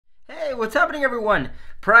Hey, what's happening everyone?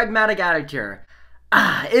 Pragmatic Addict here.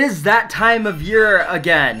 It is that time of year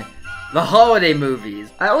again. The holiday movies.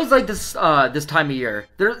 I always like this this time of year.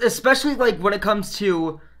 Especially like when it comes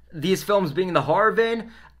to these films being in the horror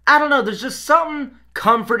vein. I don't know, there's just something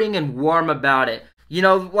comforting and warm about it. You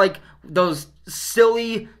know, like those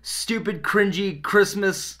silly, stupid, cringy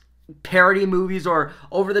Christmas parody movies or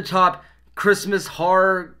over-the-top Christmas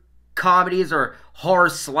horror comedies or horror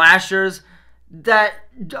slashers that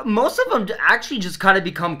most of them actually just kind of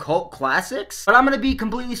become cult classics. But I'm going to be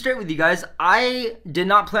completely straight with you guys. I did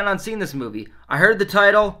not plan on seeing this movie. I heard the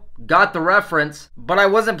title, got the reference, but I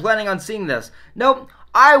wasn't planning on seeing this. Nope,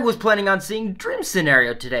 I was planning on seeing Dream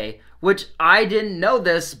Scenario today, which I didn't know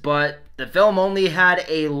this, but the film only had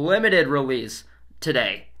a limited release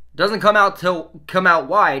today. Doesn't come out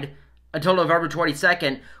wide until November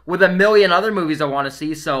 22nd, with a million other movies I want to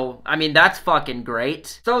see, so, I mean, that's fucking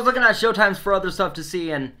great. So I was looking at showtimes for other stuff to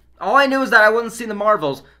see, and all I knew is that I wasn't seeing the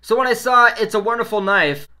Marvels, so when I saw It's a Wonderful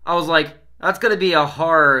Knife, I was like, that's gonna be a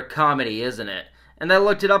horror comedy, isn't it? And then I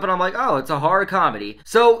looked it up and I'm like, oh, it's a horror comedy.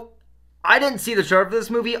 So, I didn't see the trailer for this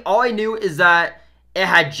movie. All I knew is that it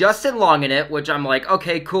had Justin Long in it, which I'm like,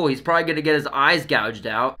 okay, cool, he's probably gonna get his eyes gouged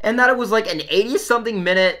out. And that it was like an 80-something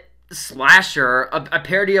minute slasher, a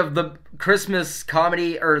parody of the Christmas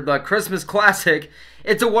comedy, or the Christmas classic,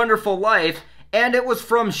 It's a Wonderful Life, and it was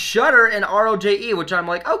from Shudder and ROJE, which I'm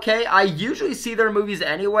like, okay, I usually see their movies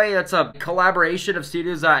anyway. It's a collaboration of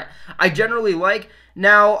studios that I generally like.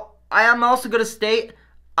 Now, I am also going to state,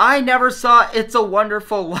 I never saw It's a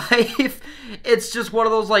Wonderful Life. It's just one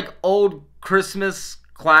of those, like, old Christmas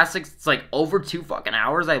classics. It's, like, over 2 fucking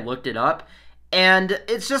hours. I looked it up, and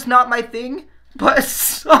it's just not my thing. But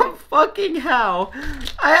some fucking how,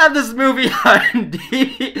 I have this movie on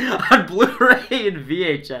Blu-ray and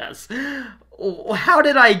VHS. How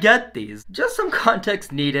did I get these? Just some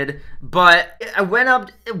context needed, but I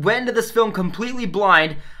went into this film completely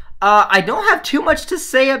blind. I don't have too much to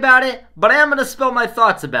say about it, but I am going to spill my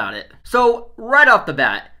thoughts about it. So, right off the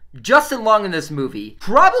bat, Justin Long in this movie,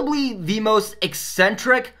 probably the most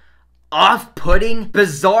eccentric, off-putting,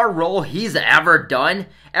 bizarre role he's ever done.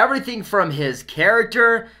 Everything from his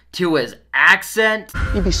character to his accent.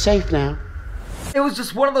 You'd be safe now. It was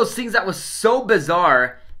just one of those things that was so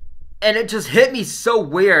bizarre, and it just hit me so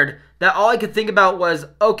weird that all I could think about was,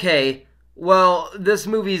 okay, well, this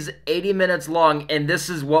movie's 80 minutes long, and this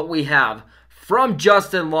is what we have from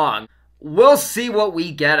Justin Long. We'll see what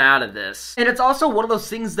we get out of this. And it's also one of those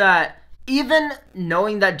things that, even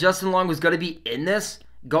knowing that Justin Long was going to be in this,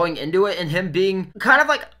 going into it, and him being kind of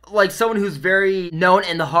like someone who's very known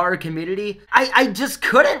in the horror community, I just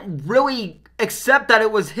couldn't really accept that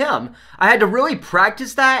it was him. I had to really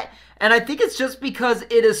practice that, and I think it's just because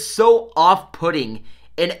it is so off-putting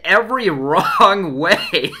in every wrong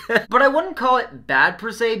way. But I wouldn't call it bad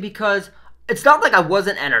per se, because it's not like I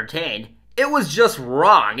wasn't entertained. It was just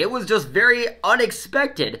wrong. It was just very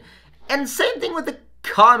unexpected. And same thing with the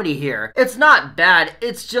comedy here. It's not bad,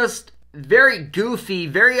 it's just very goofy,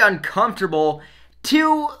 very uncomfortable,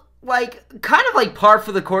 to, like, kind of like par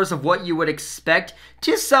for the course of what you would expect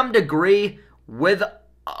to some degree with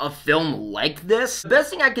a film like this. The best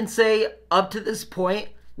thing I can say up to this point,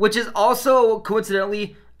 which is also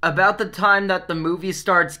coincidentally about the time that the movie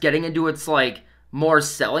starts getting into its, like, more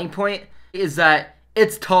selling point, is that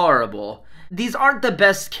it's tolerable. These aren't the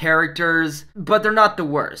best characters, but they're not the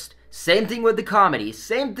worst. Same thing with the comedy,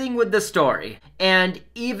 same thing with the story. And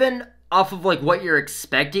even off of, like, what you're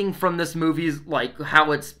expecting from this movie's, like,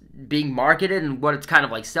 how it's being marketed and what it's kind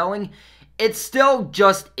of, like, selling, it still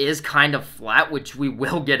just is kind of flat, which we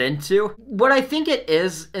will get into. What I think it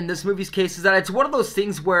is in this movie's case is that it's one of those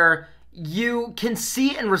things where you can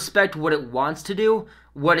see and respect what it wants to do,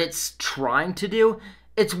 what it's trying to do.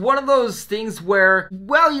 It's one of those things where,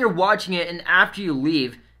 while you're watching it and after you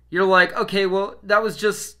leave, you're like, okay, well, that was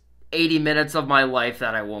just 80 minutes of my life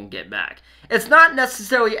that I won't get back. It's not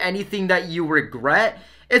necessarily anything that you regret.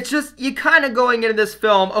 It's just you kind of going into this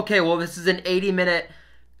film, okay, well, this is an 80-minute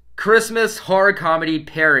Christmas horror comedy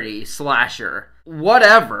parody slasher.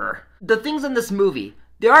 Whatever. The things in this movie,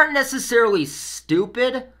 they aren't necessarily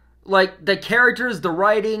stupid. Like, the characters, the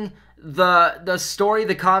writing, the story,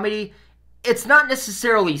 the comedy, it's not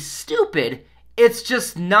necessarily stupid. It's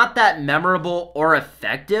just not that memorable or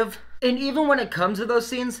effective. And even when it comes to those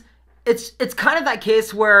scenes, it's kind of that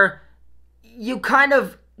case where you kind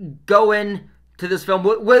of go in to this film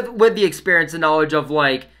with the experience and knowledge of,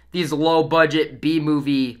 like, these low-budget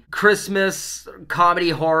B-movie Christmas comedy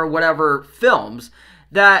horror whatever films,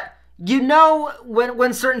 that you know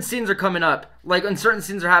when certain scenes are coming up, like when certain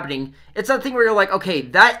scenes are happening, it's that thing where you're like, okay,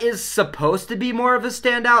 that is supposed to be more of a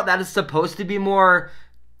standout. That is supposed to be more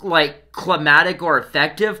like climatic or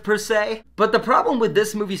effective per se. But the problem with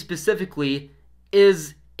this movie specifically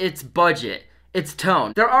is its budget, its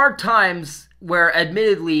tone. There are times where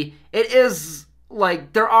admittedly it is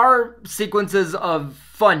like there are sequences of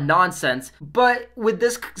fun nonsense, but with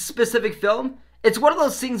this specific film, it's one of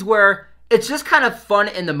those things where it's just kind of fun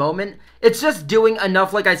in the moment. It's just doing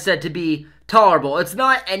enough, like I said, to be tolerable. It's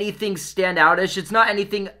not anything standoutish. It's not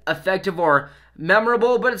anything effective or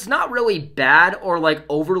memorable, but it's not really bad or like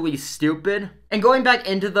overly stupid. And going back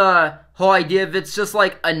into the whole idea of it's just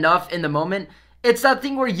like enough in the moment, it's that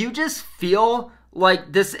thing where you just feel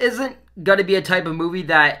like this isn't going to be a type of movie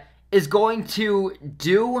that is going to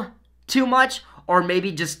do too much or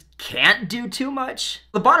maybe just can't do too much.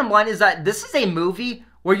 The bottom line is that this is a movie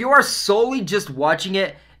where you are solely just watching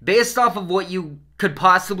it based off of what you could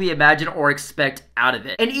possibly imagine or expect out of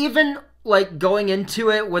it. And even like going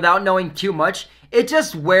into it without knowing too much, it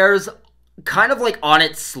just wears kind of like on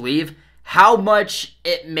its sleeve how much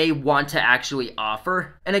it may want to actually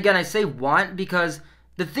offer. And again, I say want because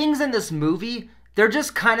the things in this movie, they're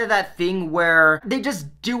just kind of that thing where they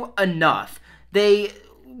just do enough. They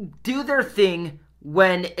do their thing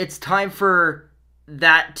when it's time for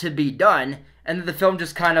that to be done, and then the film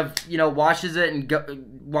just kind of, you know, washes it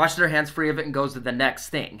and washes their hands free of it and goes to the next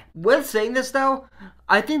thing. With saying this though,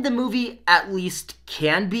 I think the movie at least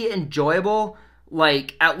can be enjoyable,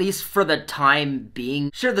 like at least for the time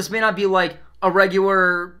being. Sure, this may not be like a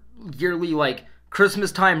regular yearly like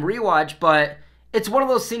Christmas time rewatch, but it's one of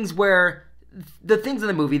those things where the things in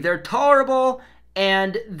the movie, they're tolerable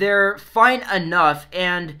and they're fine enough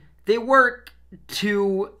and they work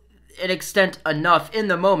to an extent enough in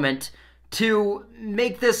the moment to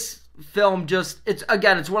make this film just, it's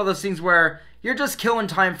one of those things where you're just killing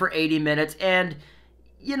time for 80 minutes and,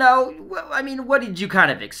 you know, I mean, what did you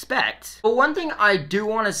kind of expect? But one thing I do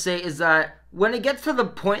want to say is that when it gets to the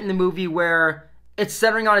point in the movie where it's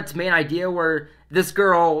centering on its main idea where this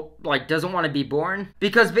girl, like, doesn't want to be born,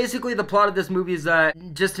 because basically the plot of this movie is that,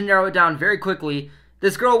 just to narrow it down very quickly,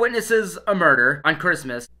 this girl witnesses a murder on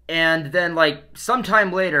Christmas, and then, like,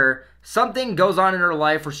 sometime later, something goes on in her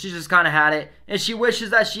life where she just kind of had it, and she wishes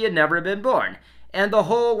that she had never been born. And the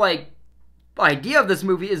whole, like, idea of this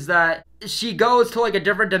movie is that she goes to, like, a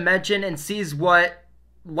different dimension and sees what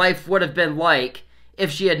life would have been like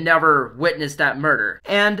if she had never witnessed that murder.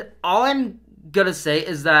 And all I'm gonna say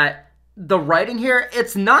is that the writing here,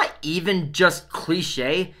 it's not even just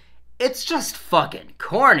cliche, it's just fucking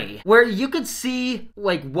corny. Where you could see,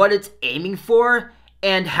 like, what it's aiming for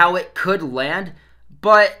and how it could land,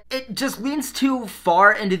 but it just leans too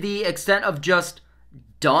far into the extent of just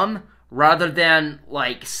dumb rather than,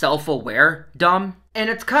 like, self-aware dumb. And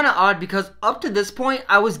it's kind of odd because up to this point,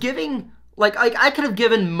 I was giving, like, I could have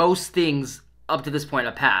given most things up to this point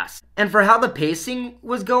a pass. And for how the pacing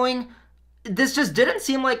was going, this just didn't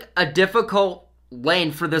seem like a difficult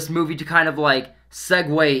lane for this movie to kind of, like,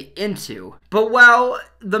 segue into. But while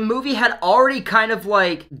the movie had already kind of,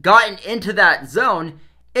 like, gotten into that zone,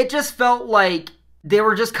 it just felt like they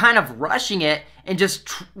were just kind of rushing it and just,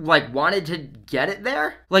 like, wanted to get it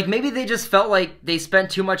there. Like, maybe they just felt like they spent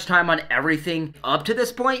too much time on everything up to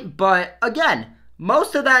this point, but again,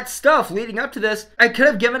 most of that stuff leading up to this, I could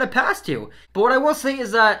have given a pass to. But what I will say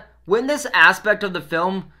is that when this aspect of the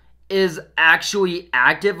film is actually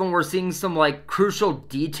active and we're seeing some, like, crucial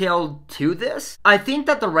detail to this, I think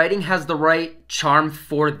that the writing has the right charm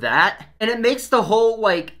for that. And it makes the whole,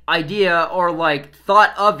 like, idea or, like,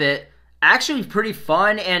 thought of it actually pretty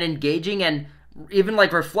fun and engaging and even,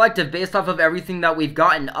 like, reflective based off of everything that we've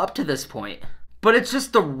gotten up to this point. But it's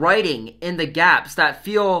just the writing in the gaps that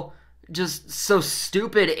feel just so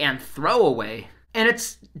stupid and throwaway. And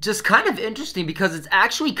it's just kind of interesting because it's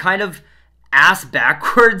actually kind of ass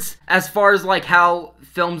backwards as far as, like, how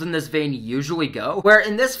films in this vein usually go. Where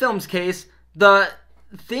in this film's case, the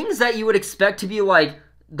things that you would expect to be, like,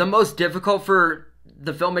 the most difficult for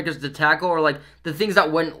the filmmakers to tackle, or, like, the things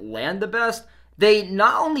that wouldn't land the best, they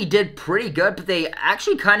not only did pretty good, but they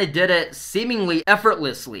actually kind of did it seemingly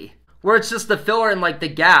effortlessly. Where it's just the filler and, like, the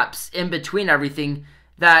gaps in between everything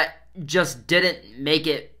that just didn't make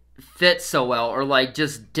it fit so well, or, like,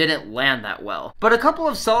 just didn't land that well. But a couple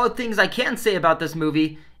of solid things I can say about this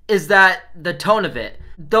movie is that the tone of it.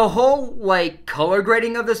 The whole, like, color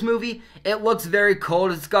grading of this movie, it looks very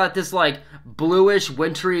cold. It's got this, like, bluish,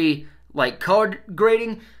 wintry, like, color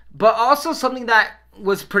grading. But also something that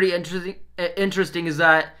was pretty interesting is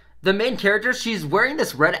that the main character, she's wearing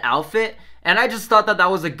this red outfit, And I just thought that that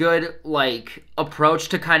was a good, like, approach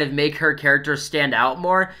to kind of make her character stand out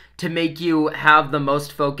more, to make you have the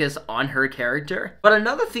most focus on her character. But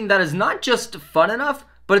another thing that is not just fun enough,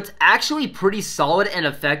 but it's actually pretty solid and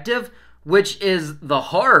effective, which is the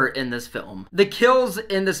horror in this film. The kills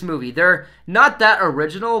in this movie, they're not that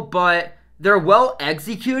original, but they're well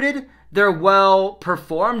executed, they're well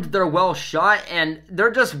performed, they're well shot, and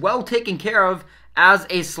they're just well taken care of as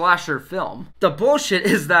a slasher film. The bullshit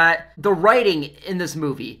is that the writing in this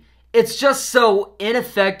movie, it's just so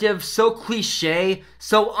ineffective, so cliche,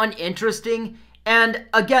 so uninteresting. And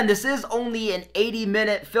again, this is only an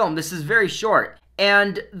 80-minute film. This is very short.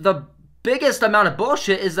 And the biggest amount of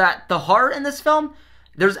bullshit is that the horror in this film,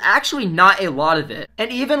 there's actually not a lot of it.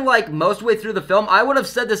 And even like most way through the film, I would have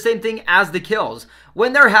said the same thing as the kills.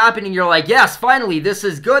 When they're happening, you're like, yes, finally, this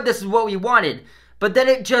is good, this is what we wanted. But then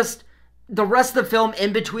it just, the rest of the film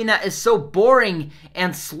in between that is so boring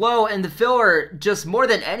and slow, and the filler, just more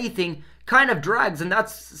than anything, kind of drags, and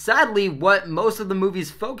that's sadly what most of the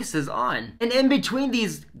movie's focuses on. And in between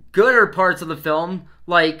these gooder parts of the film,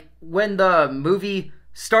 like when the movie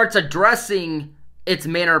starts addressing its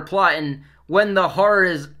main plot and when the horror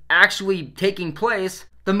is actually taking place,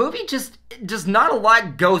 the movie just not a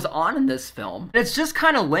lot goes on in this film. And it's just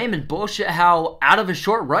kind of lame and bullshit how out of a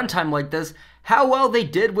short runtime like this, how well they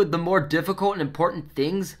did with the more difficult and important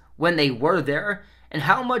things when they were there, and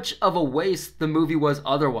how much of a waste the movie was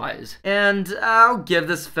otherwise. And I'll give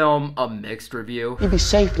this film a mixed review. You be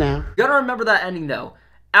safe now. You gotta remember that ending though.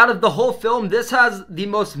 Out of the whole film, this has the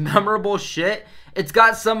most memorable shit. It's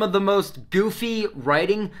got some of the most goofy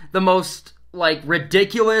writing, the most like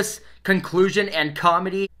ridiculous conclusion and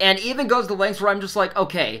comedy, and even goes to lengths where I'm just like,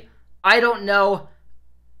 okay, I don't know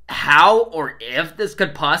how or if this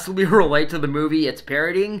could possibly relate to the movie it's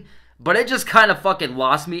parodying, but it just kind of fucking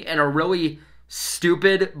lost me in a really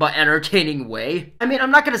stupid but entertaining way. I mean,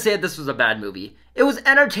 I'm not gonna say that this was a bad movie. It was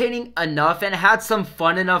entertaining enough and had some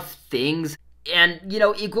fun enough things and, you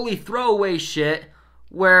know, equally throwaway shit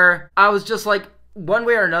where I was just like, one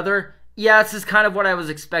way or another, yeah, this is kind of what I was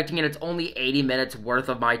expecting, and it's only 80 minutes worth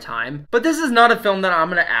of my time. But this is not a film that I'm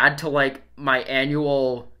gonna add to like my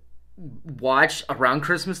annual watch around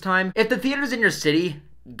Christmas time. If the theaters in your city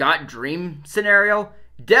got Dream scenario,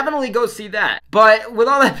 definitely go see that. But with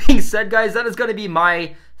all that being said, guys, that is going to be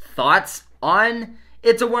my thoughts on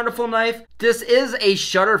It's a Wonderful Knife. This is a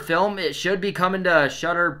Shudder film. It should be coming to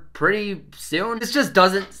Shudder pretty soon. This just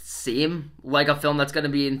doesn't seem like a film that's going to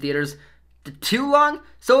be in theaters too long,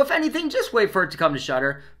 so if anything, just wait for it to come to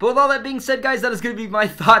Shudder. But with all that being said, guys, that is going to be my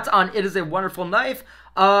thoughts on It Is a Wonderful Knife.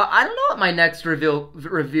 I don't know what my next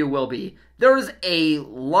review will be. There's a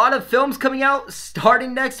lot of films coming out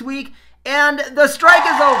starting next week, and the strike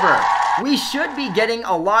is over. We should be getting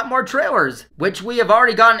a lot more trailers, which we have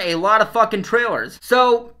already gotten a lot of fucking trailers.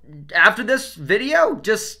 So after this video,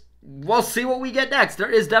 we'll see what we get next.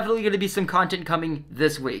 There is definitely going to be some content coming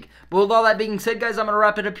this week. But with all that being said, guys, I'm going to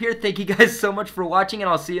wrap it up here. Thank you guys so much for watching, and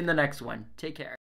I'll see you in the next one. Take care.